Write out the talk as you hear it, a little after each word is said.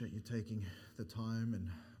you taking the time, and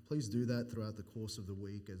please do that throughout the course of the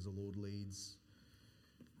week as the Lord leads.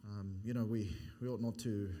 We ought not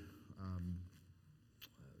to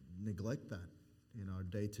neglect that in our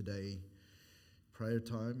day-to-day prayer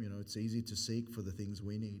time. It's easy to seek for the things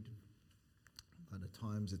we need, but at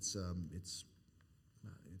times it's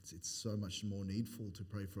so much more needful to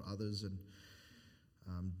pray for others, and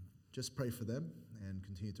just pray for them and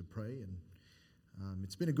continue to pray. And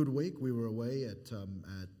it's been a good week. We were away at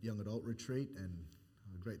young adult retreat, and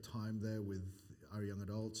a great time there with our young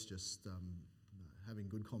adults, just having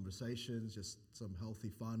good conversations, just some healthy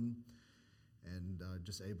fun, and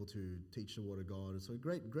just able to teach the Word of God. So a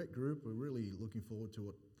great group. We're really looking forward to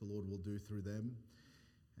what the Lord will do through them.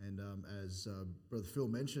 And as Brother Phil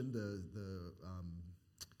mentioned, the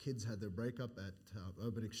kids had their breakup at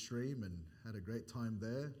Urban Extreme and had a great time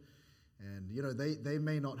there. And, they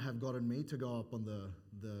may not have gotten me to go up on the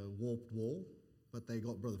warped wall, but they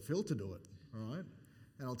got Brother Phil to do it, all right?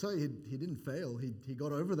 And I'll tell you, he didn't fail. He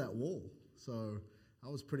got over that wall. So I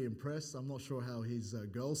was pretty impressed. I'm not sure how his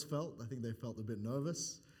girls felt. I think they felt a bit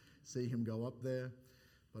nervous, see him go up there.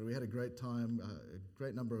 But we had a great time. A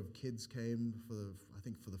great number of kids came for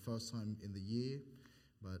the first time in the year.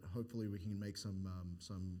 But hopefully we can make some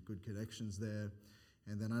good connections there.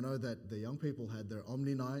 And then I know that the young people had their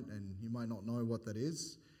Omni Night, and you might not know what that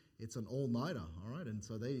is. It's an all-nighter, all right? And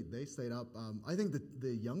so they stayed up. I think that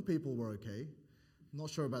the young people were okay. I'm not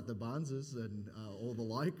sure about the Barneses and all the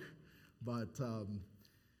like, but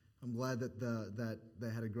I'm glad that they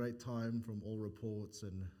had a great time from all reports.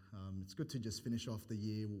 And it's good to just finish off the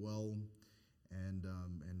year well, and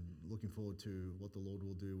looking forward to what the Lord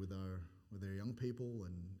will do with our young people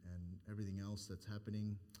and everything else that's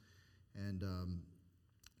happening. And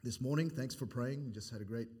this morning, thanks for praying. We just had a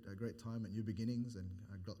great time at New Beginnings, and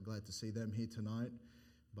I'm glad to see them here tonight.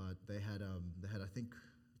 But they had I think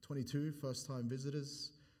 22 first-time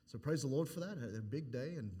visitors. So praise the Lord for that. Had a big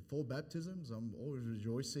day and 4 baptisms. I'm always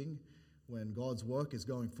rejoicing when God's work is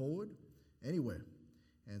going forward anywhere.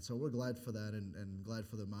 And so we're glad for that, and glad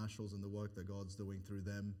for the marshals and the work that God's doing through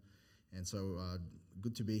them. And so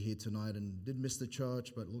good to be here tonight, and did miss the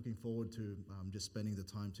church, but looking forward to just spending the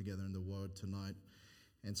time together in the Word tonight.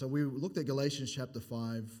 And so we looked at Galatians chapter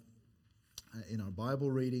 5 in our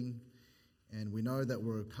Bible reading, and we know that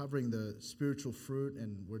we're covering the spiritual fruit,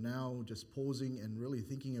 and we're now just pausing and really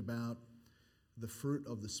thinking about the fruit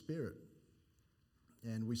of the Spirit.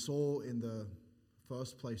 And we saw in the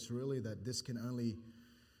first place really that this can only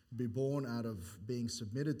be born out of being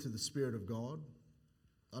submitted to the Spirit of God,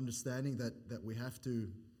 understanding that we have to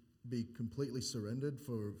be completely surrendered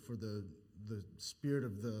for the spirit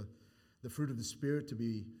of the fruit of the Spirit to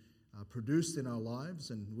be produced in our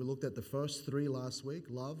lives. And we looked at the first 3 last week: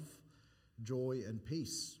 love, joy, and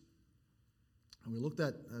peace. And we looked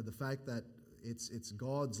at the fact that it's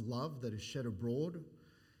God's love that is shed abroad,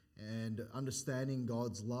 and understanding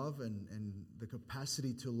God's love and the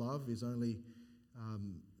capacity to love is only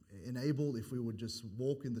enabled if we would just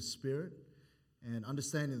walk in the Spirit, and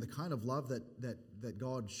understanding the kind of love that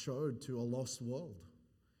God showed to a lost world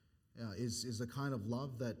is the kind of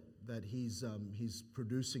love that He's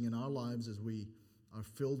producing in our lives as we are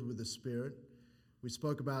filled with the Spirit. We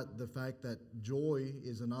spoke about the fact that joy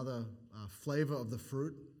is another flavor of the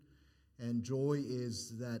fruit, and joy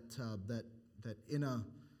is that inner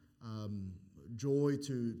joy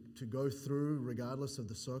to go through regardless of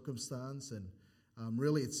the circumstance, and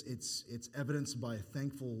really it's evidenced by a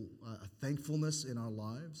thankfulness in our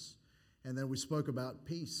lives. And then we spoke about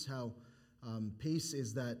peace, how peace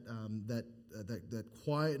is that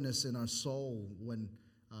quietness in our soul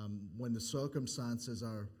when the circumstances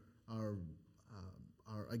are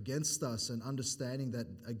against us, and understanding that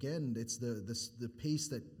again it's the peace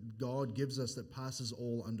that God gives us that passes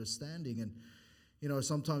all understanding. And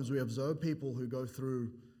sometimes we observe people who go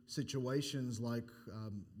through situations like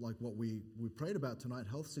what we prayed about tonight,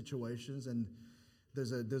 health situations, and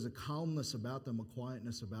there's a calmness about them, a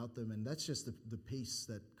quietness about them, and that's just the peace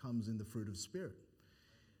that comes in the fruit of Spirit.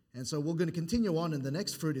 And so we're going to continue on, and the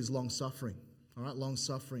next fruit is long-suffering. All right,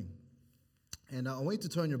 long-suffering. And I want you to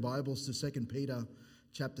turn your Bibles to 2 Peter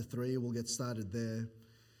chapter 3. We'll get started there.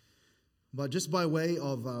 But just by way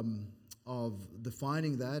of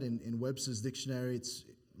defining that in Webster's dictionary, it's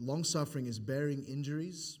long-suffering is bearing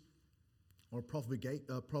injuries or provocation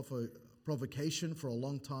for a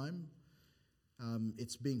long time.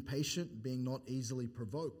 It's being patient, being not easily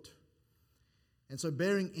provoked. And so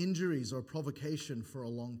bearing injuries or provocation for a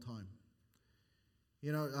long time.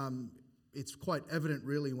 It's quite evident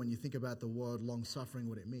really when you think about the word long-suffering,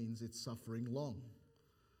 what it means. It's suffering long.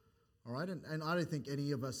 All right, and I don't think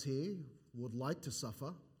any of us here would like to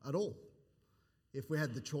suffer, at all. If we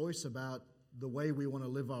had the choice about the way we want to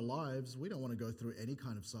live our lives, we don't want to go through any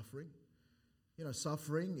kind of suffering.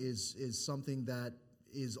 Suffering is something that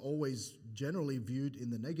is always generally viewed in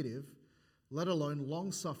the negative, let alone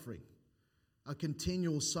long suffering, a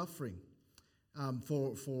continual suffering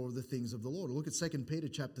for the things of the Lord. Look at 2 Peter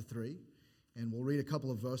chapter 3, and we'll read a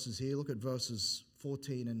couple of verses here. Look at verses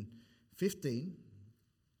 14 and 15.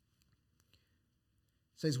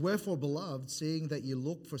 It says, "Wherefore, beloved, seeing that ye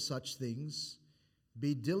look for such things,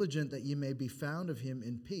 be diligent that ye may be found of him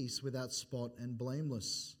in peace, without spot and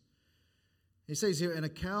blameless." He says here, "An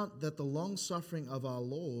account that the long suffering of our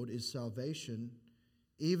Lord is salvation,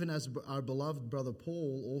 even as our beloved brother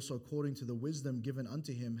Paul, also according to the wisdom given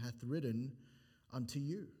unto him, hath written unto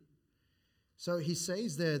you." So he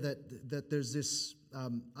says there that there's this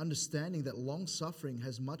understanding that long suffering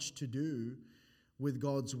has much to do with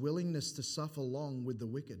God's willingness to suffer long with the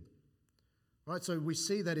wicked. Right, so we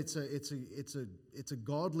see that it's a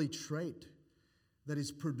godly trait that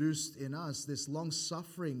is produced in us. This long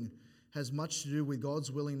suffering has much to do with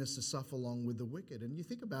God's willingness to suffer long with the wicked. And you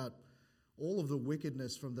think about all of the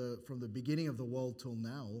wickedness from the beginning of the world till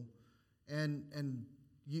now, and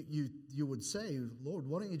you would say, Lord,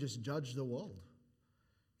 why don't you just judge the world?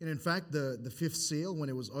 And in fact, the fifth seal, when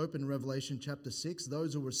it was opened in Revelation chapter 6,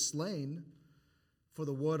 those who were slain for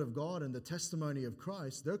the word of God and the testimony of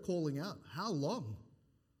Christ, they're calling out, how long?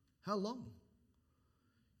 How long?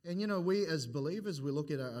 And we as believers, we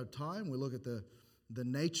look at our time, we look at the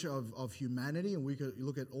nature of humanity, and we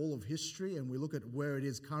look at all of history, and we look at where it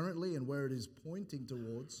is currently and where it is pointing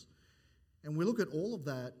towards. And we look at all of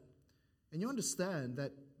that, and you understand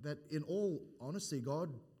that in all honesty,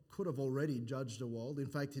 God could have already judged the world. In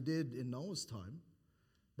fact, he did in Noah's time.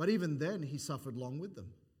 But even then, he suffered long with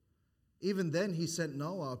them. Even then, he sent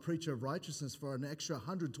Noah, a preacher of righteousness, for an extra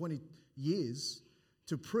 120 years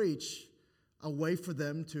to preach a way for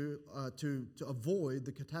them to avoid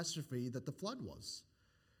the catastrophe that the flood was.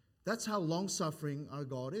 That's how long-suffering our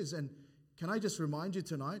God is. And can I just remind you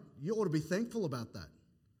tonight, you ought to be thankful about that.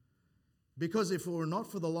 Because if it were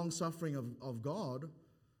not for the long-suffering of God,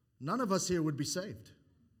 none of us here would be saved.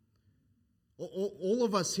 All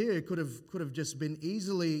of us here could have just been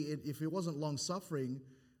easily, if it wasn't long-suffering,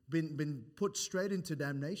 been put straight into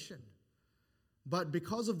damnation. But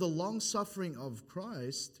because of the long-suffering of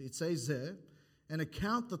Christ, it says there, an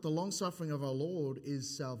account that the long-suffering of our Lord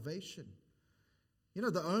is salvation.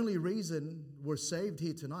 The only reason we're saved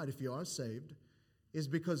here tonight, if you are saved, is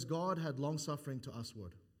because God had long-suffering to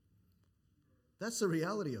usward. That's the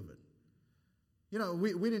reality of it.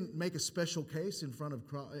 We didn't make a special case in front of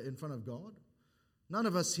God. None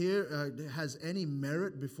of us here has any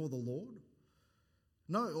merit before the Lord.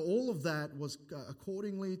 No, all of that was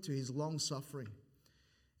accordingly to his long suffering.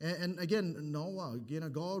 And again, Noah,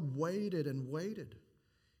 God waited and waited.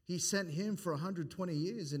 He sent him for 120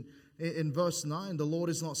 years. And in verse 9, the Lord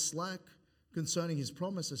is not slack concerning his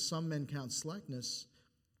promise, as some men count slackness,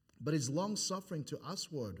 but is long suffering to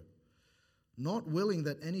usward, not willing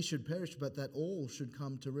that any should perish, but that all should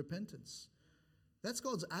come to repentance. That's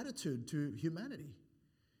God's attitude to humanity.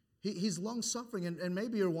 He's long suffering. And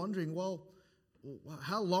maybe you're wondering, well,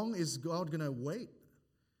 how long is God going to wait?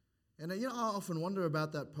 And I often wonder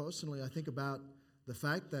about that personally. I think about the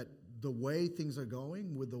fact that the way things are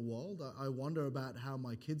going with the world, I wonder about how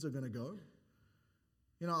my kids are going to go.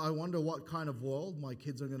 I wonder what kind of world my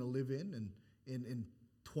kids are going to live in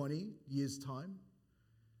 20 years' time.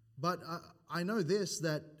 But I know this,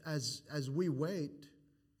 that as we wait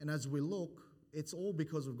and as we look, it's all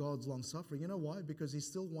because of God's long suffering. You know why? Because he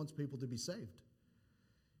still wants people to be saved.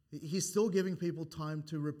 He's still giving people time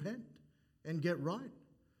to repent and get right.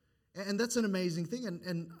 And that's an amazing thing.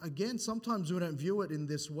 And again, sometimes we don't view it in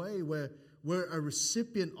this way, where we're a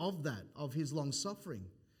recipient of that, of his long suffering.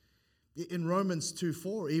 In Romans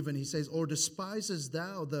 2:4 even, he says, "Or despisest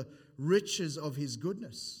thou the riches of his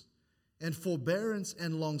goodness and forbearance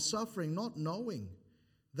and long suffering, not knowing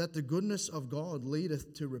that the goodness of God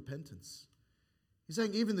leadeth to repentance." He's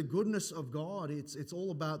saying even the goodness of God, it's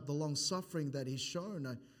all about the long suffering that he's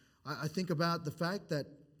shown. I think about the fact that,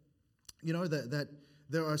 that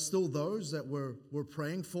there are still those that we're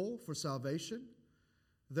praying for salvation.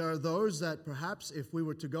 There are those that perhaps if we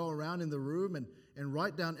were to go around in the room and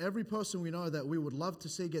write down every person we know that we would love to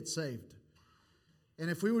see get saved. And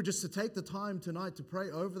if we were just to take the time tonight to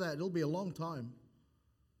pray over that, it'll be a long time.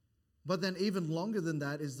 But then even longer than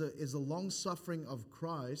that is the long suffering of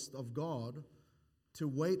Christ, of God, to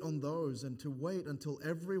wait on those and to wait until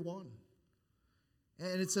everyone.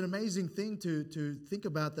 And it's an amazing thing to think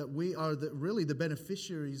about, that we are really the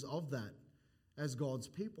beneficiaries of that as God's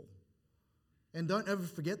people. And don't ever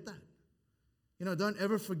forget that. Don't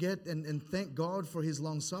ever forget and thank God for His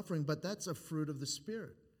long suffering, but that's a fruit of the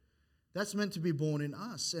Spirit. That's meant to be born in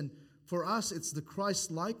us. And for us, it's the Christ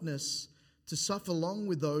likeness to suffer along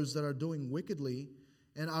with those that are doing wickedly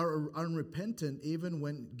and are unrepentant even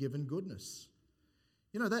when given goodness.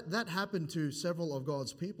 That happened to several of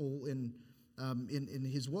God's people in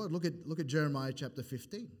His Word. Look at Jeremiah chapter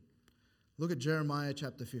 15. Look at Jeremiah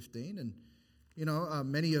chapter 15,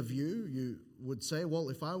 and many of you would say, well,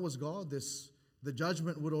 if I was God, the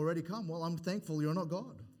judgment would already come. Well, I'm thankful you're not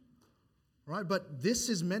God, right? But this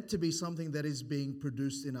is meant to be something that is being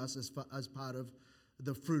produced in us as part of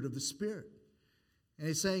the fruit of the Spirit. And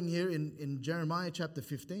he's saying here in Jeremiah chapter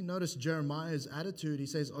 15, notice Jeremiah's attitude. He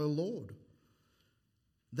says, O Lord,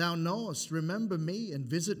 Thou knowest, remember me and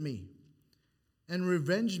visit me, and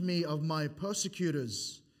revenge me of my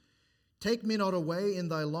persecutors. Take me not away in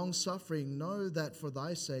Thy long suffering. Know that for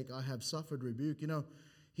Thy sake I have suffered rebuke.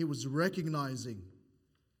 He was recognizing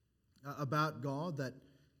about God that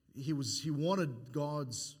he wanted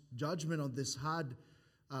God's judgment on this hard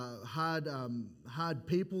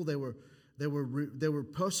people. They were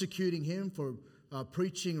persecuting him for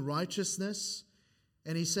preaching righteousness,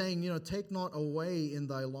 and he's saying, take not away in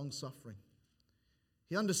Thy long suffering.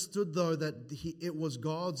 He understood though that it was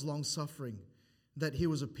God's long suffering that he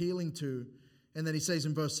was appealing to. And then he says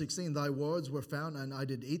in verse 16, Thy words were found, and I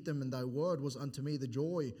did eat them, and Thy word was unto me the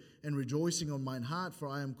joy and rejoicing on mine heart, for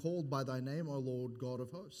I am called by Thy name, O Lord God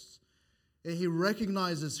of hosts. And he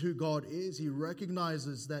recognizes who God is. He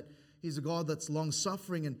recognizes that He's a God that's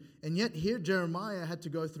long-suffering, and yet here Jeremiah had to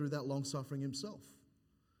go through that long-suffering himself.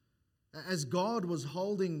 As God was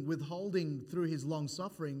withholding through His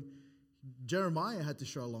long-suffering, Jeremiah had to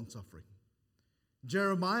show long-suffering.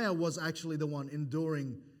 Jeremiah was actually the one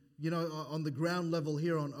enduring on the ground level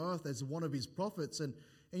here on earth as one of His prophets. And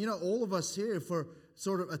all of us here, if we're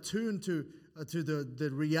sort of attuned to the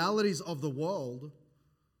realities of the world,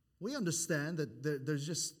 we understand that there's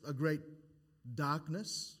just a great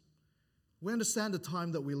darkness. We understand the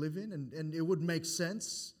time that we live in, and it would make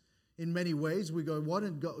sense in many ways. We go, why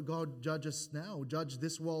didn't God judge us now, judge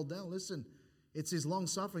this world now? Listen, it's His long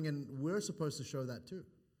suffering, and we're supposed to show that too.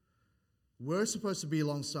 We're supposed to be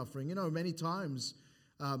long suffering. Many times,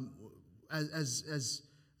 as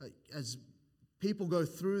people go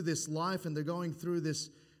through this life and they're going through this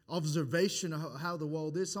observation of how the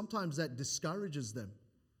world is, sometimes that discourages them.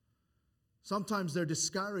 Sometimes they're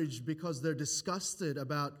discouraged because they're disgusted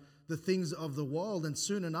about the things of the world, and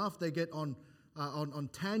soon enough they get on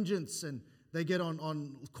tangents, and they get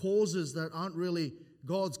on causes that aren't really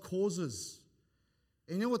God's causes.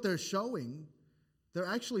 And you know what they're showing? They're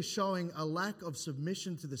actually showing a lack of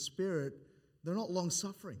submission to the Spirit. They're not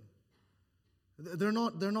long-suffering. They're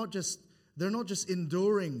not just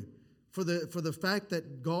enduring for the fact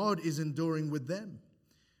that God is enduring with them.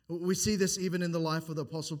 We see this even in the life of the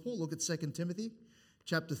Apostle Paul. Look at 2 Timothy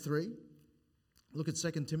chapter 3. Look at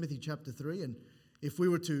 2 Timothy chapter 3. And if we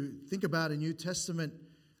were to think about a New Testament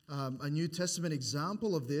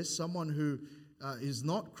example of this, someone who is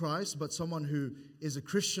not Christ, but someone who is a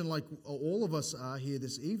Christian like all of us are here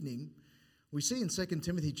this evening, we see in 2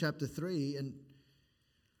 Timothy chapter 3, and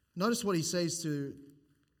notice what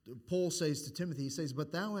Paul says to Timothy. He says,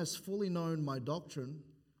 But thou hast fully known my doctrine,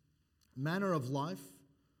 manner of life,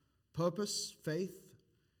 purpose, faith,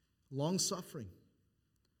 long-suffering,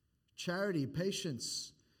 charity,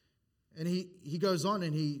 patience. And he goes on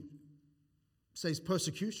and he says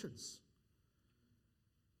persecutions.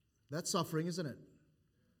 That's suffering, isn't it?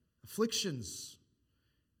 Afflictions.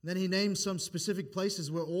 Then he names some specific places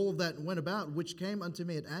where all of that went about, which came unto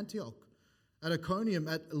me at Antioch, at Iconium,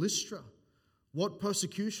 at Lystra. What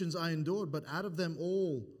persecutions I endured, but out of them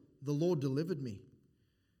all the Lord delivered me.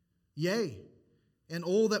 Yea, and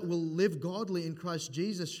all that will live godly in Christ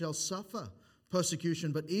Jesus shall suffer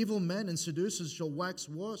persecution, but evil men and seducers shall wax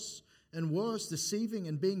worse and worse, deceiving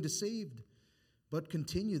and being deceived. But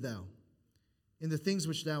continue thou in the things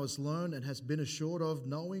which thou hast learned and hast been assured of,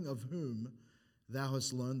 knowing of whom thou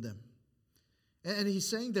hast learned them. And he's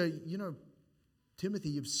saying there, Timothy,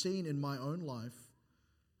 you've seen in my own life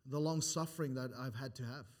the long suffering that I've had to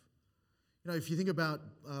have. If you think about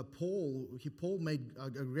Paul, Paul made a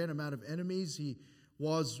great amount of enemies. He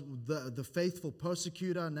was the faithful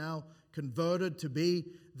persecutor, now converted to be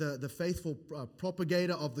the faithful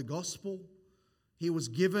propagator of the gospel. He was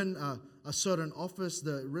given a certain office.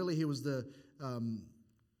 He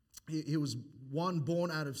was one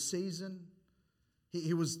born out of season.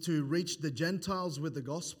 He was to reach the Gentiles with the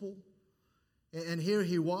gospel. And here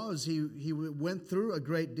he was. He went through a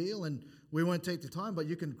great deal, and we won't take the time, but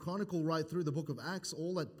you can chronicle right through the book of Acts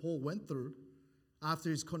all that Paul went through. after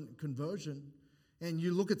his conversion. And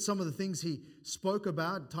you look at some of the things he spoke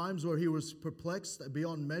about, times where he was perplexed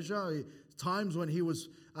beyond measure, times when he was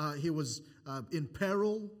in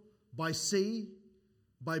peril by sea,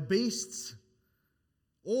 by beasts.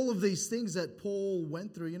 All of these things that Paul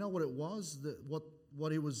went through, you know what it was?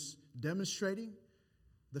 What he was demonstrating?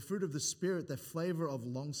 The fruit of the Spirit, the flavor of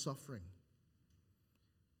long-suffering.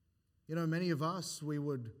 You know, many of us, we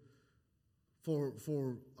would,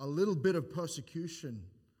 for a little bit of persecution,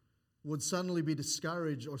 would suddenly be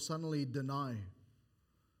discouraged or suddenly deny.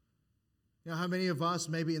 You know, how many of us,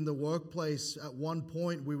 maybe in the workplace, at one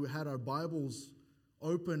point we had our Bibles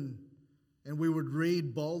open and we would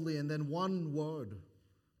read boldly, and then one word,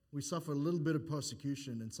 we suffer a little bit of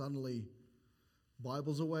persecution, and suddenly,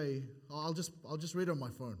 Bible's away. I'll just read it on my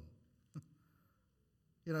phone.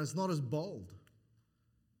 You know, it's not as bold.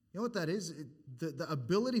 You know what that is? The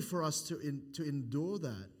ability for us to endure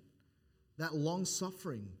that long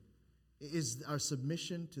suffering, is our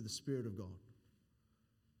submission to the Spirit of God.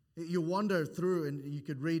 You wander through and you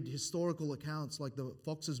could read historical accounts like the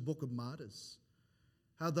Fox's Book of Martyrs.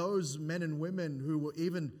 How those men and women who were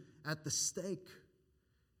even at the stake,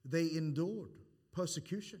 they endured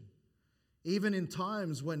persecution. Even in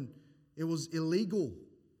times when it was illegal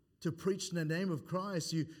to preach in the name of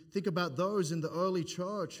Christ. You think about those in the early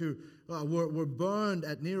church who were burned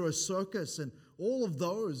at Nero's circus, and all of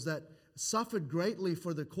those that suffered greatly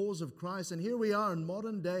for the cause of Christ. And here we are in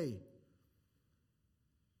modern day.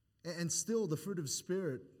 And still the fruit of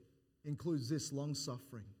Spirit includes this long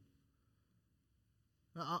suffering.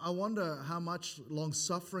 I wonder how much long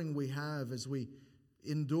suffering we have as we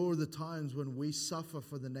endure the times when we suffer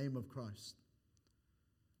for the name of Christ.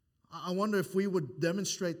 I wonder if we would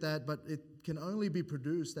demonstrate that, but it can only be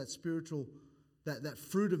produced, that spiritual, that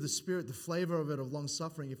fruit of the Spirit, the flavor of it, of long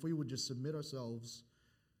suffering, if we would just submit ourselves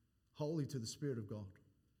wholly to the Spirit of God.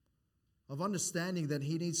 Of understanding that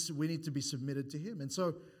we need to be submitted to Him. And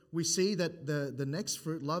so we see that the next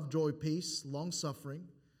fruit, love, joy, peace, long suffering.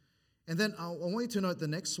 And then I want you to note the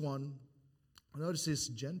next one. Notice this,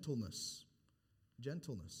 gentleness.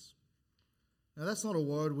 Gentleness. Now that's not a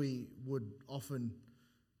word we would often,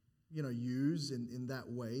 use in that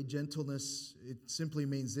way. Gentleness, it simply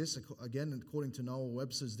means this, again, according to Noah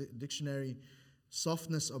Webster's dictionary,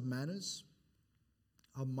 softness of manners,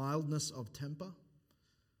 a mildness of temper,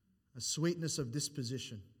 a sweetness of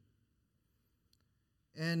disposition.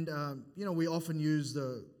 And, we often use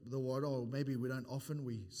the word, or maybe we don't often,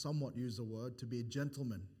 we somewhat use the word, to be a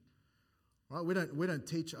gentleman. Right? We don't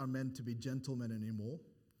teach our men to be gentlemen anymore.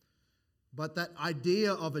 But that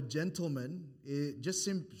idea of a gentleman, it just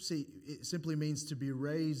simply means to be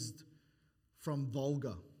raised from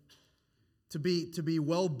vulgar, to be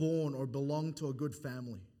well born or belong to a good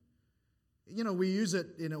family. We use it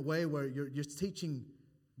in a way where you're teaching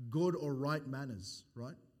good or right manners,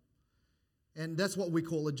 right? And that's what we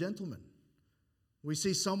call a gentleman. We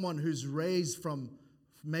see someone who's raised from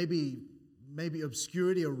maybe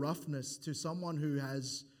obscurity or roughness to someone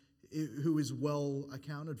who is well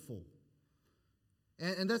accounted for.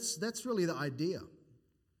 And that's really the idea.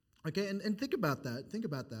 Okay, and think about that.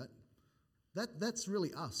 That's really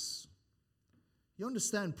us. You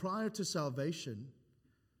understand, prior to salvation,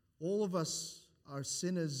 all of us are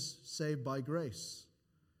sinners saved by grace.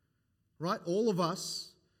 Right? All of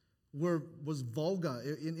us was vulgar.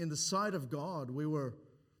 In the sight of God, we were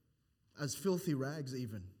as filthy rags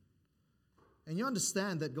even. And you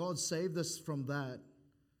understand that God saved us from that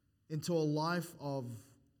into a life of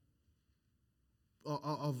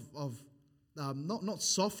not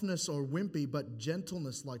softness or wimpy, but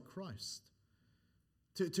gentleness like Christ.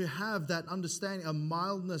 To have that understanding, a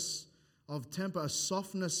mildness of temper, a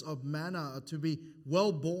softness of manner, to be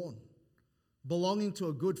well born, belonging to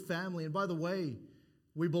a good family. And by the way,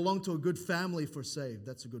 we belong to a good family if we're saved.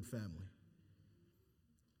 That's a good family.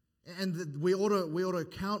 And we ought to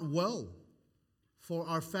account well for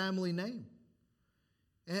our family name.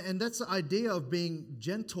 And that's the idea of being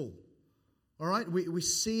gentle. All right, we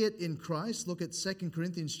see it in Christ. Look at 2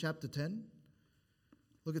 Corinthians chapter 10.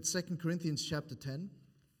 Look at 2 Corinthians chapter 10.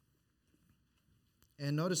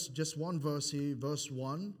 And notice just one verse here, verse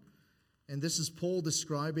 1. And this is Paul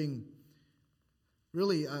describing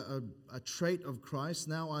really a trait of Christ.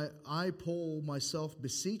 Now I, Paul, myself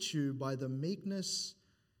beseech you by the meekness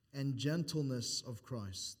and gentleness of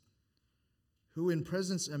Christ, who in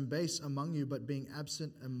presence am base among you, but being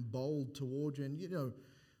absent am bold toward you.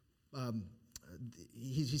 And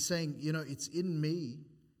he's saying, it's in me,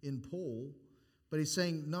 in Paul, but he's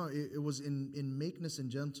saying, no, it was in meekness and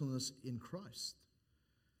gentleness in Christ.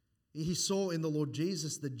 He saw in the Lord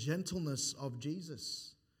Jesus the gentleness of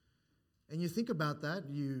Jesus. And you think about that,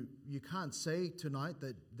 you can't say tonight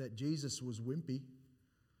that Jesus was wimpy.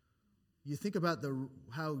 You think about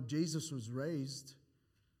how Jesus was raised,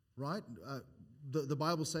 right? The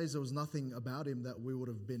Bible says there was nothing about him that we would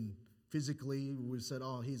have been physically, we said,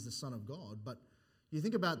 oh, he's the Son of God. But you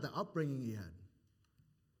think about the upbringing he had.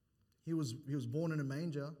 He was born in a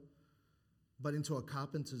manger, but into a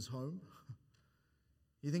carpenter's home.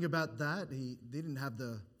 You think about that, he didn't have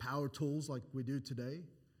the power tools like we do today.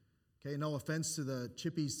 Okay, no offense to the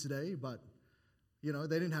chippies today, but they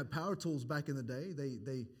didn't have power tools back in the day.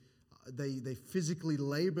 They physically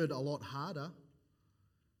labored a lot harder.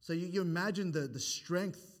 So you imagine the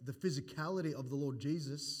strength, the physicality of the Lord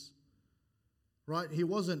Jesus, right? He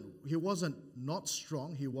wasn't not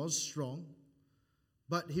strong. He was strong,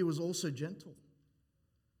 but he was also gentle.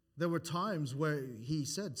 There were times where he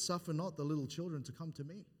said, "Suffer not the little children to come to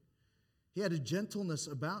me." He had a gentleness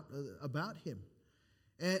about him,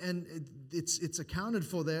 and it's accounted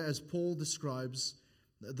for there as Paul describes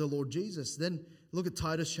the Lord Jesus. Then look at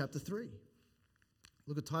Titus chapter 3.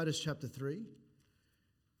 Look at Titus chapter 3.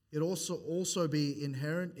 It also be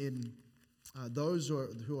inherent in those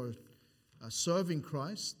who are serving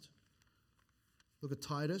Christ. Look at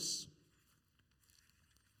Titus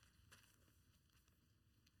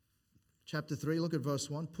chapter 3, look at verse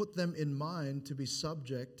 1. Put them in mind to be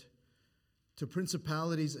subject to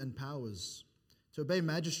principalities and powers, to obey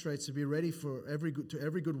magistrates, to be ready for every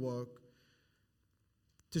good work,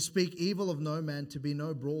 to speak evil of no man, to be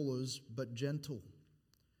no brawlers, but gentle,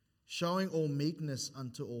 showing all meekness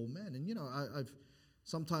unto all men. And I've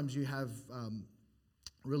sometimes you have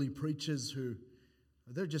really preachers who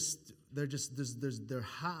they're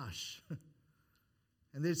harsh.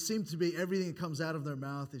 And there seems to be everything that comes out of their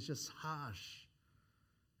mouth is just harsh.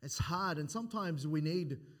 It's hard, and sometimes we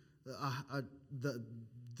need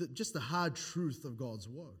just the hard truth of God's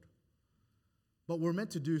word. But we're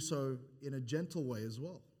meant to do so in a gentle way as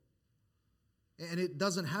well. And it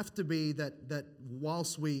doesn't have to be that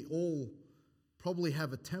whilst we all probably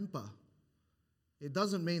have a temper, it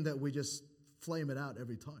doesn't mean that we just flame it out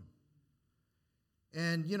every time.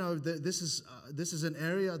 And this is an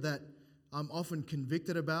area that I'm often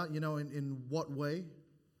convicted about, in what way?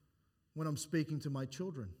 When I'm speaking to my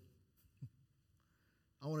children.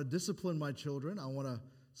 I want to discipline my children. I want to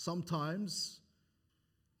sometimes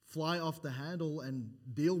fly off the handle and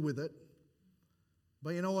deal with it.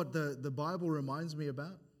 But you know what the Bible reminds me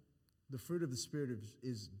about? The fruit of the Spirit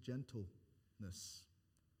is gentleness.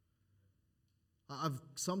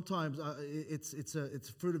 It's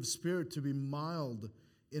a fruit of Spirit to be mild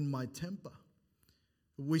in my temper.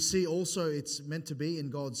 We see also it's meant to be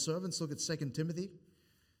in God's servants. Look at 2 Timothy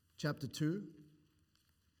chapter 2.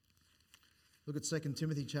 Look at 2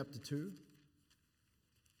 Timothy chapter 2.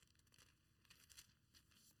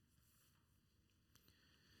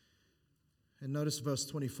 And notice verse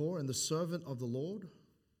 24. And the servant of the Lord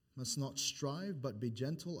must not strive, but be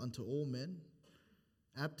gentle unto all men,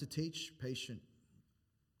 apt to teach, patient.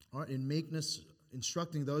 All right, in meekness,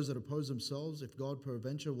 instructing those that oppose themselves, if God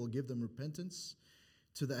peradventure will give them repentance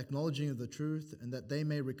to the acknowledging of the truth, and that they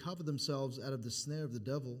may recover themselves out of the snare of the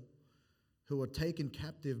devil, who are taken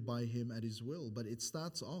captive by him at his will. But it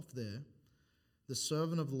starts off there. The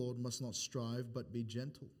servant of the Lord must not strive, but be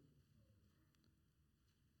gentle.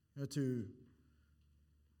 To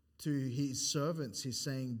his servants, he's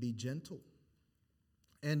saying, be gentle.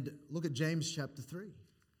 And look at James chapter 3.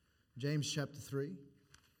 James chapter 3.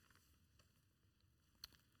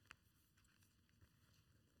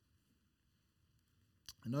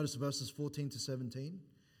 And notice verses 14 to 17. It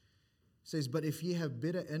says, but if ye have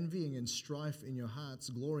bitter envying and strife in your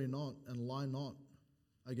hearts, glory not and lie not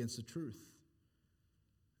against the truth.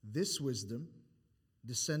 This wisdom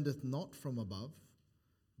descendeth not from above,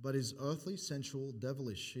 but is earthly, sensual,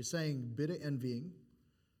 devilish. He's saying bitter envying,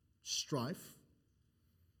 strife.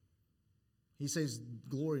 He says,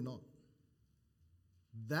 glory not.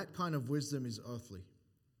 That kind of wisdom is earthly.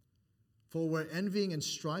 For where envying and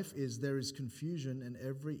strife is, there is confusion and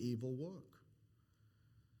every evil work.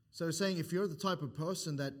 So he's saying if you're the type of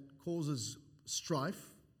person that causes strife,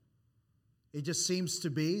 it just seems to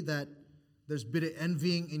be that there's bitter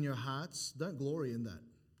envying in your hearts, don't glory in that.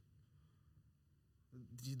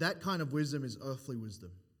 That kind of wisdom is earthly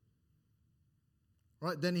wisdom.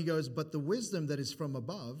 Right? Then he goes, but the wisdom that is from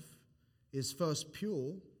above is first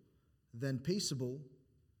pure, then peaceable,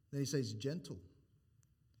 then he says gentle,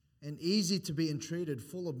 and easy to be entreated,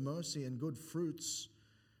 full of mercy and good fruits,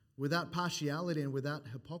 without partiality and without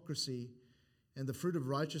hypocrisy, and the fruit of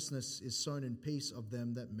righteousness is sown in peace of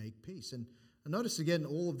them that make peace. And notice again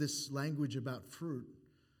all of this language about fruit,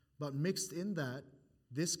 but mixed in that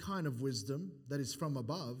this kind of wisdom that is from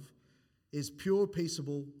above is pure,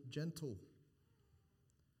 peaceable, gentle.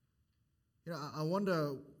 I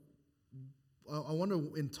wonder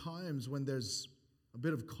in times when there's a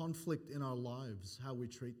bit of conflict in our lives, how we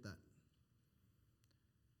treat that.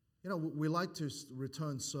 We like to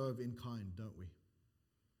return serve in kind, don't we?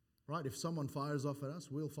 Right? If someone fires off at us,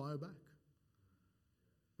 we'll fire back.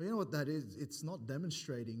 But you know what that is? It's not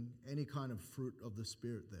demonstrating any kind of fruit of the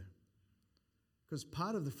Spirit there. Because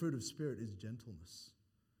part of the fruit of Spirit is gentleness.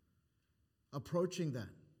 Approaching that.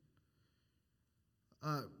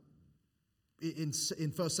 In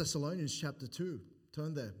 1 Thessalonians chapter 2,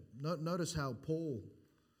 turn there. Notice how Paul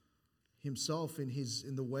himself,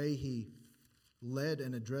 in the way he led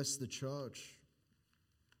and addressed the church.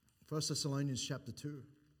 1 Thessalonians chapter 2.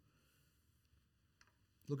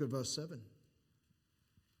 Look at verse 7. It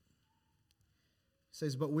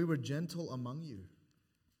says, "But we were gentle among you,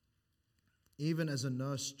 even as a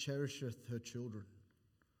nurse cherisheth her children.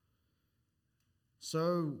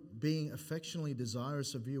 So, being affectionately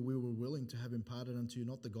desirous of you, we were willing to have imparted unto you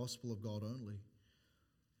not the gospel of God only,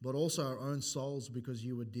 but also our own souls, because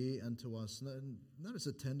you were dear unto us." Notice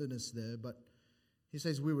the tenderness there, but he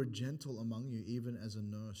says, "We were gentle among you, even as a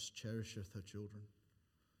nurse cherisheth her children."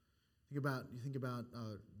 You think about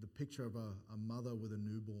the picture of a mother with a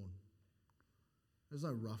newborn. There's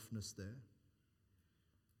no roughness there.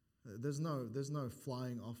 There's no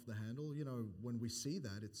flying off the handle. When we see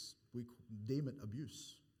that, we deem it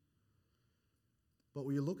abuse. But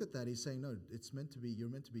when you look at that, he's saying, no, you're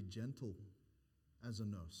meant to be gentle as a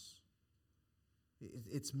nurse.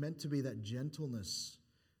 It's meant to be that gentleness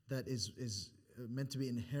that is meant to be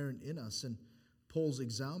inherent in us. And Paul's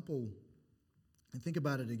example, and think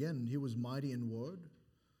about it again, he was mighty in word,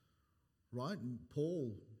 right? And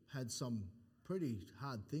Paul had some pretty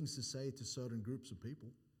hard things to say to certain groups of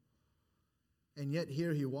people. And yet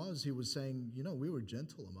here he was saying, we were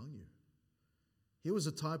gentle among you. He was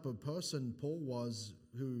a type of person, Paul was,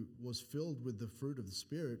 who was filled with the fruit of the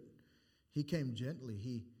Spirit. He came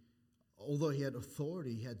gently. Although he had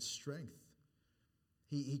authority, he had strength.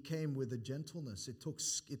 He came with a gentleness. It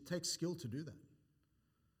takes skill to do that.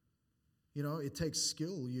 It takes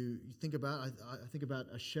skill. You think about, I think about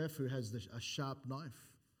a chef who has a sharp knife.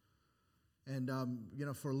 And,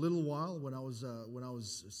 for a little while when I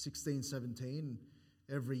was 16, 17,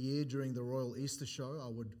 every year during the Royal Easter Show, I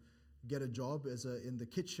would get a job in the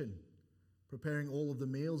kitchen, preparing all of the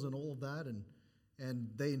meals and all of that. And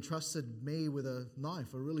they entrusted me with a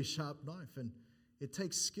knife, a really sharp knife. And it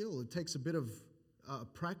takes skill. It takes a bit of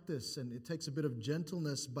practice, and it takes a bit of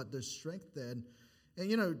gentleness, but there's strength there. And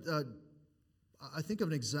I think of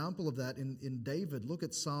an example of that in David. Look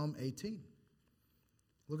at Psalm 18.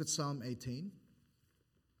 Look at Psalm 18.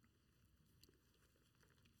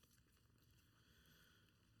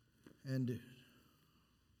 And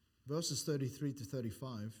verses 33 to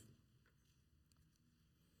 35.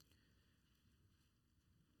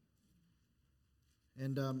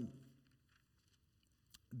 And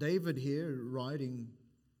David here writing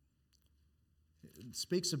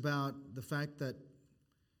speaks about the fact that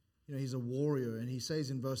he's a warrior, and he says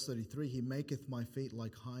in verse 33, "He maketh my feet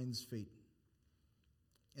like hinds' feet,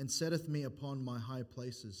 and setteth me upon my high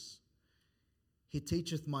places. He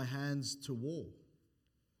teacheth my hands to war,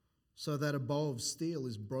 so that a bow of steel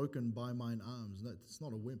is broken by mine arms." It's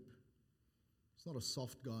not a wimp. It's not a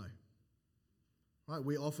soft guy. Right?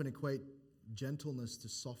 We often equate gentleness to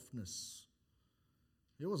softness.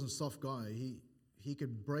 He wasn't a soft guy. He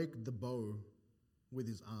could break the bow with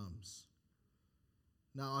his arms.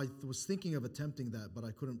 Now, I was thinking of attempting that, but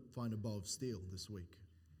I couldn't find a bow of steel this week.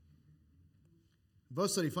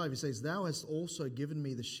 Verse 35, he says, "Thou hast also given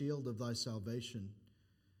me the shield of thy salvation,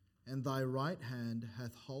 and thy right hand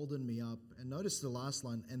hath holden me up." And notice the last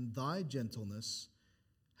line, "And thy gentleness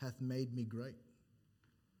hath made me great."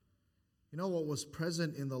 What was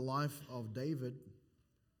present in the life of David,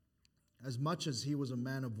 as much as he was a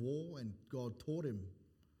man of war and God taught him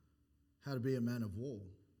how to be a man of war,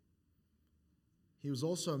 he was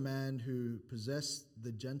also a man who possessed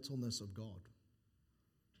the gentleness of God.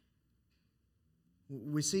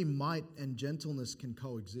 We see might and gentleness can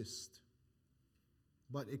coexist,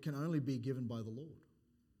 but it can only be given by the Lord.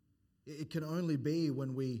 It can only be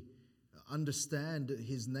when we understand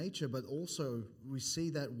His nature, but also we see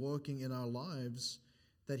that working in our lives,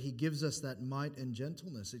 that He gives us that might and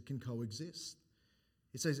gentleness. It can coexist.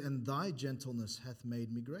 It says, "And thy gentleness hath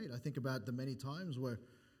made me great." I think about the many times where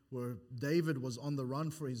David was on the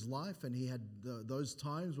run for his life, and he had those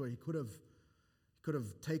times where he could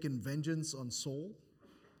have taken vengeance on Saul.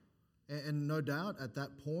 And no doubt at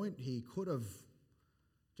that point he could have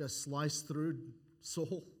just sliced through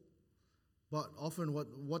Saul. But often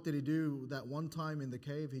what did he do that one time in the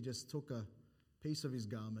cave? He just took a piece of his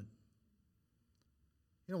garment.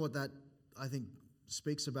 You know what that, I think,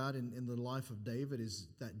 speaks about in the life of David is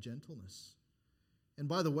that gentleness. And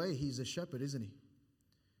by the way, he's a shepherd, isn't he?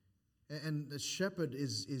 And a shepherd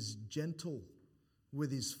is gentle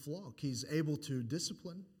with his flock. He's able to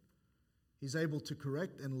discipline. He's able to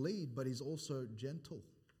correct and lead, but he's also gentle.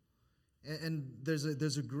 And there's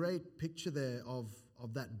a great picture there of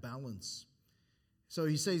that balance. So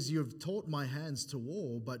he says, "You've taught my hands to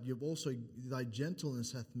war, but you've also, thy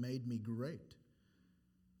gentleness hath made me great."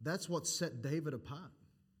 That's what set David apart,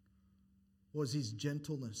 was his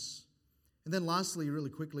gentleness. And then lastly, really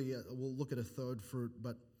quickly, we'll look at a third fruit,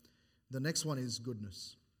 but the next one is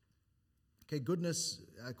goodness. Okay, goodness,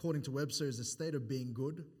 according to Webster, is a state of being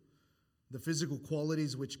good, the physical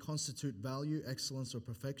qualities which constitute value, excellence, or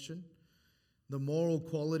perfection, the moral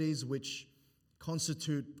qualities which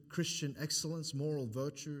constitute Christian excellence, moral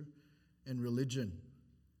virtue, and religion.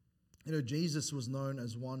 You know, Jesus was known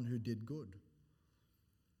as one who did good.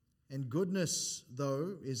 And goodness,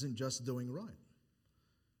 though, isn't just doing right.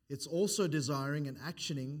 It's also desiring and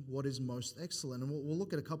actioning what is most excellent. And we'll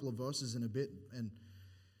look at a couple of verses in a bit. And,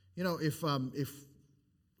 you know, if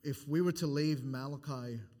we were to leave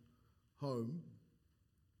Malachi home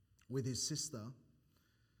with his sister,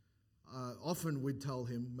 often we'd tell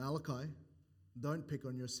him, "Malachi, don't pick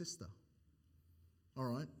on your sister." All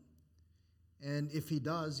right? And if he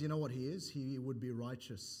does, you know what he is? He would be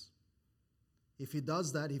righteous. If he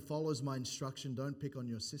does that, he follows my instruction, "Don't pick on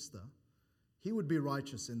your sister," he would be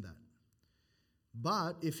righteous in that.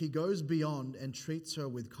 But if he goes beyond and treats her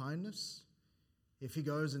with kindness, if he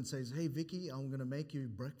goes and says, "Hey, Vicky, I'm going to make you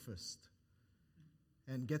breakfast,"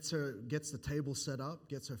 and gets the table set up,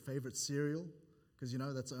 gets her favorite cereal, because, you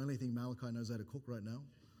know, that's the only thing Malachi knows how to cook right now.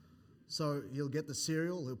 So he'll get the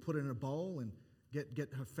cereal, he'll put it in a bowl and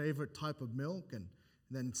get her favorite type of milk, and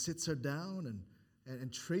then sits her down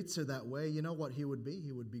and treats her that way. You know what he would be?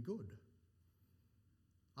 He would be good.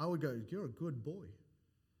 I would go, "You're a good boy."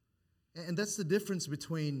 And that's the difference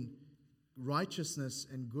between righteousness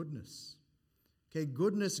and goodness. Okay,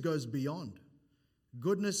 goodness goes beyond.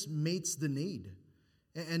 Goodness meets the need.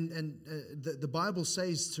 And the Bible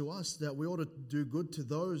says to us that we ought to do good to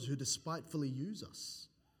those who despitefully use us.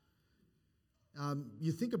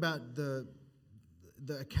 You think about the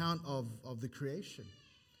account of the creation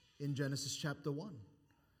in Genesis chapter 1.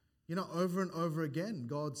 You know, over and over again,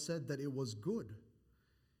 God said that it was good.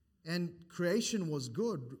 And creation was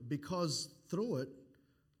good because through it,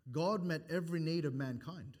 God met every need of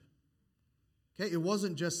mankind. Okay, it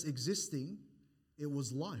wasn't just existing, it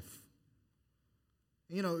was life.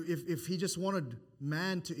 You know, if he just wanted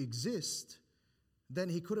man to exist, then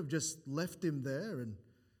he could have just left him there, and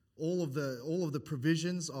all of the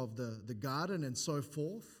provisions of the garden and so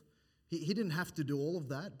forth. He didn't have to do all of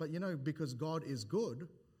that, but you know, because God is good,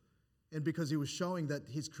 and because he was showing that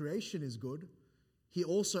his creation is good, he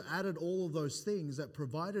also added all of those things that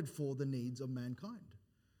provided for the needs of mankind.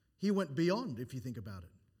 He went beyond, if you think about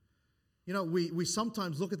it. You know, we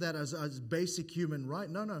sometimes look at that as basic human right.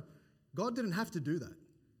 No, God didn't have to do that.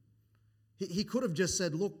 He could have just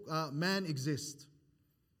said, "Look, man exists."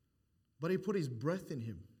 But he put his breath in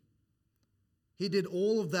him. He did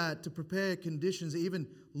all of that to prepare conditions. He even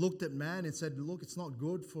looked at man and said, "Look, it's not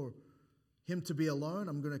good for him to be alone.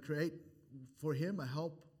 I'm going to create for him a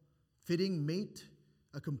help-fitting meet,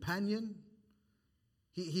 a companion."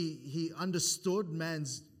 He understood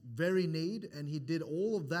man's very need, and he did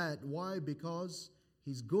all of that. Why? Because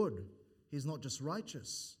he's good. He's not just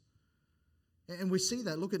righteous. And we see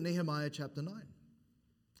that. Look at Nehemiah chapter 9.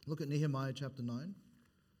 Look at Nehemiah chapter 9.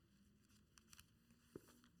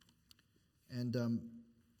 And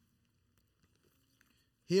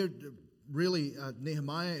here, really,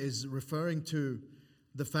 Nehemiah is referring to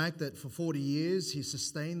the fact that for 40 years he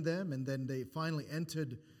sustained them, and then they finally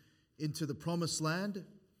entered into the promised land.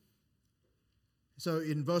 So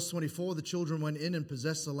in verse 24, the children went in and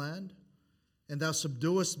possessed the land. "And thou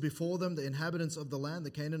subduest before them the inhabitants of the land,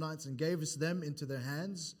 the Canaanites, and gavest them into their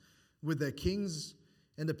hands with their kings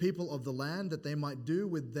and the people of the land, that they might do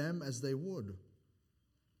with them as they would."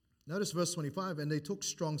 Notice verse 25, "And they took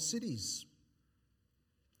strong cities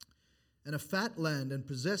and a fat land, and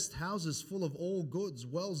possessed houses full of all goods,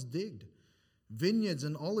 wells digged, vineyards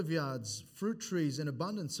and oliveyards, fruit trees in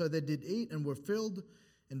abundance. So they did eat and were filled,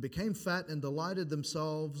 and became fat, and delighted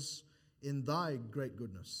themselves in thy great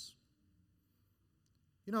goodness."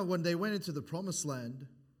 You know, when they went into the promised land,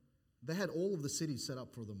 they had all of the cities set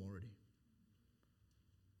up for them already.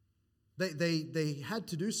 They had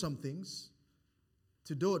to do some things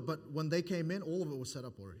to do it, but when they came in, all of it was set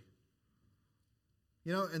up already.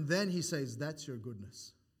 And then he says, that's your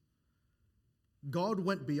goodness. God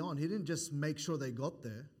went beyond. He didn't just make sure they got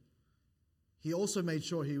there. He also made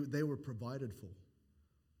sure they were provided for.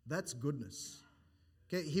 That's goodness.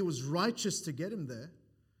 Okay, he was righteous to get him there,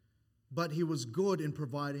 but he was good in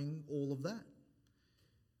providing all of that.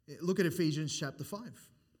 Look at Ephesians chapter 5.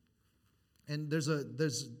 And there's a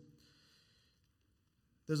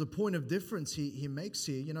point of difference he makes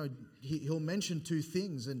here. He'll mention two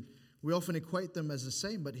things, and we often equate them as the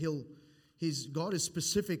same, but God is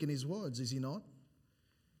specific in his words, is he not?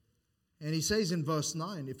 And he says in verse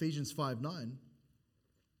 9, Ephesians 5:9,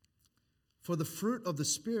 for the fruit of the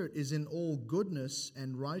Spirit is in all goodness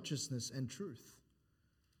and righteousness and truth.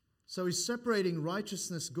 So he's separating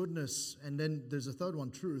righteousness, goodness, and then there's a third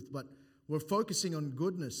one, truth, but we're focusing on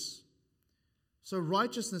goodness. So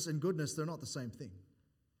righteousness and goodness, they're not the same thing.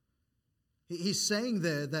 He's saying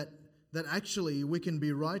there that actually we can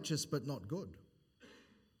be righteous but not good.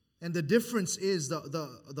 And the difference is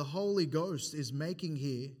the Holy Ghost is making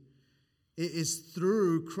here is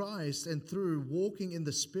through Christ and through walking in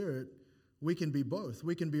the Spirit, we can be both.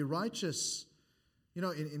 We can be righteous,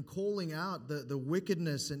 in calling out the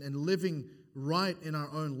wickedness and living right in our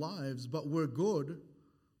own lives, but we're good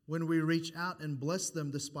when we reach out and bless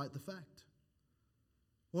them despite the fact.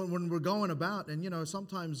 When we're going about, and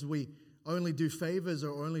sometimes we only do favors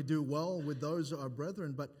or only do well with those who are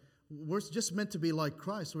brethren, but we're just meant to be like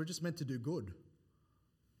Christ. We're just meant to do good.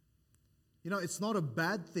 It's not a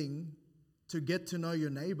bad thing to get to know your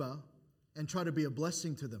neighbor and try to be a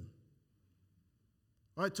blessing to them.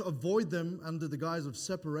 All right, to avoid them under the guise of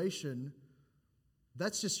separation,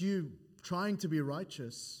 that's just you trying to be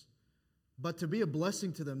righteous. But to be a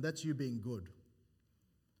blessing to them, that's you being good.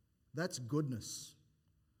 That's goodness.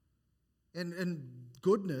 And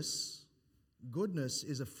goodness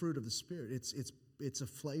is a fruit of the Spirit. It's a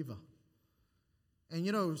flavor.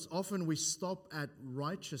 And often we stop at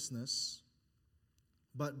righteousness,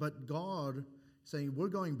 but God saying we're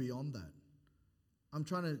going beyond that. I'm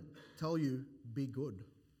trying to tell you, be good.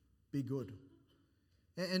 Be good.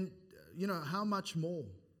 And how much more?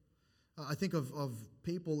 I think of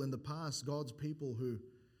people in the past, God's people who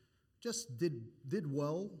just did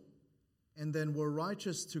well and then were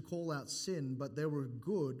righteous to call out sin, but they were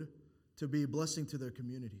good to be a blessing to their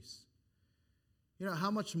communities.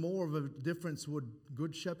 How much more of a difference would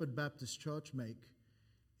Good Shepherd Baptist Church make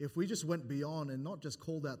if we just went beyond and not just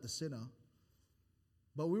called out the sinner,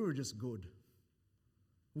 but we were just good?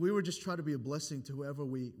 We were just trying to be a blessing to whoever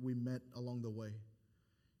we met along the way.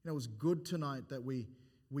 It was good tonight that we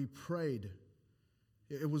prayed.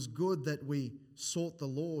 It was good that we sought the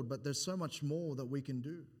Lord, but there's so much more that we can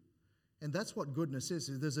do. And that's what goodness is.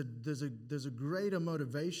 There's a greater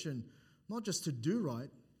motivation, not just to do right,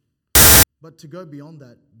 but to go beyond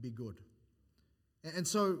that, be good. And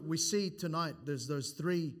so we see tonight there's those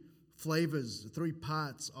three flavors, three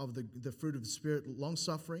parts of the fruit of the Spirit: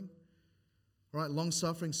 long-suffering, right?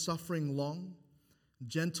 Long-suffering, suffering long.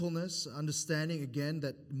 Gentleness, understanding again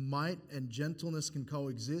that might and gentleness can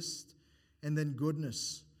coexist. And then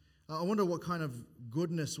goodness. I wonder what kind of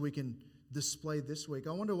goodness we can display this week.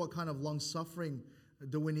 I wonder what kind of long-suffering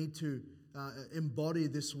do we need to embody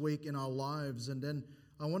this week in our lives. And then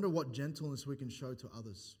I wonder what gentleness we can show to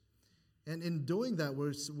others. And in doing that,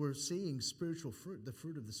 we're seeing spiritual fruit, the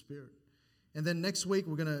fruit of the Spirit. And then next week,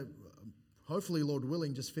 we're going to, hopefully, Lord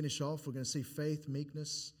willing, just finish off. We're going to see faith,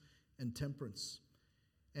 meekness, and temperance.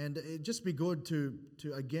 And it'd just be good to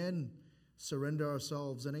again, surrender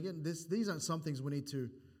ourselves. And again, these aren't some things we need to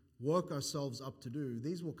work ourselves up to do.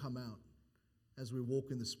 These will come out as we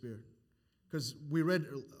walk in the Spirit. Because we read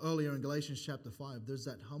earlier in Galatians chapter 5, there's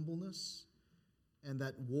that humbleness and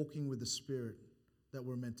that walking with the Spirit that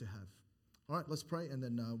we're meant to have. All right, let's pray, and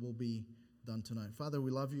then we'll be done tonight. Father,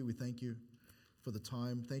 we love you. We thank you for the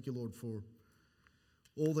time. Thank you, Lord, for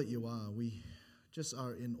all that you are. We just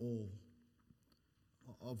are in awe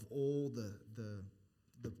of all the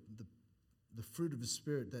fruit of the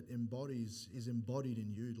Spirit that is embodied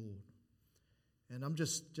in you, Lord. And I'm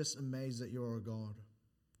just amazed that you're our God.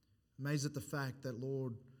 Amazed at the fact that,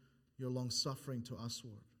 Lord, you're long-suffering to us,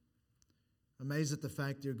 Lord. Amazed at the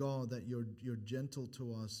fact, dear God, that you're gentle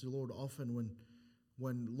to us. Lord, often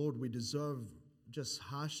when Lord, we deserve just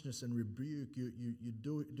harshness and rebuke, you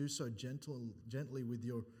do so gently with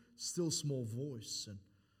your still small voice. And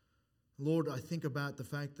Lord, I think about the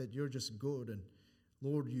fact that you're just good, and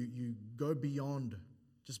Lord, you go beyond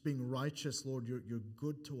just being righteous. Lord, you're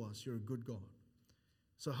good to us. You're a good God.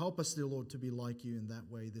 So help us, dear Lord, to be like you in that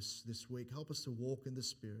way this week. Help us to walk in the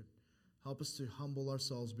Spirit. Help us to humble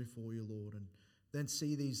ourselves before you, Lord, and then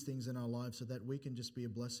see these things in our lives so that we can just be a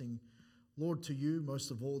blessing, Lord, to you,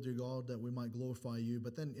 most of all, dear God, that we might glorify you.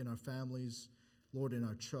 But then in our families, Lord, in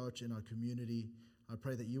our church, in our community, I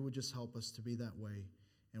pray that you would just help us to be that way.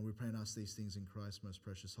 And we pray and ask these things in Christ's most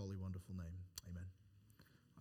precious, holy, wonderful name. Amen.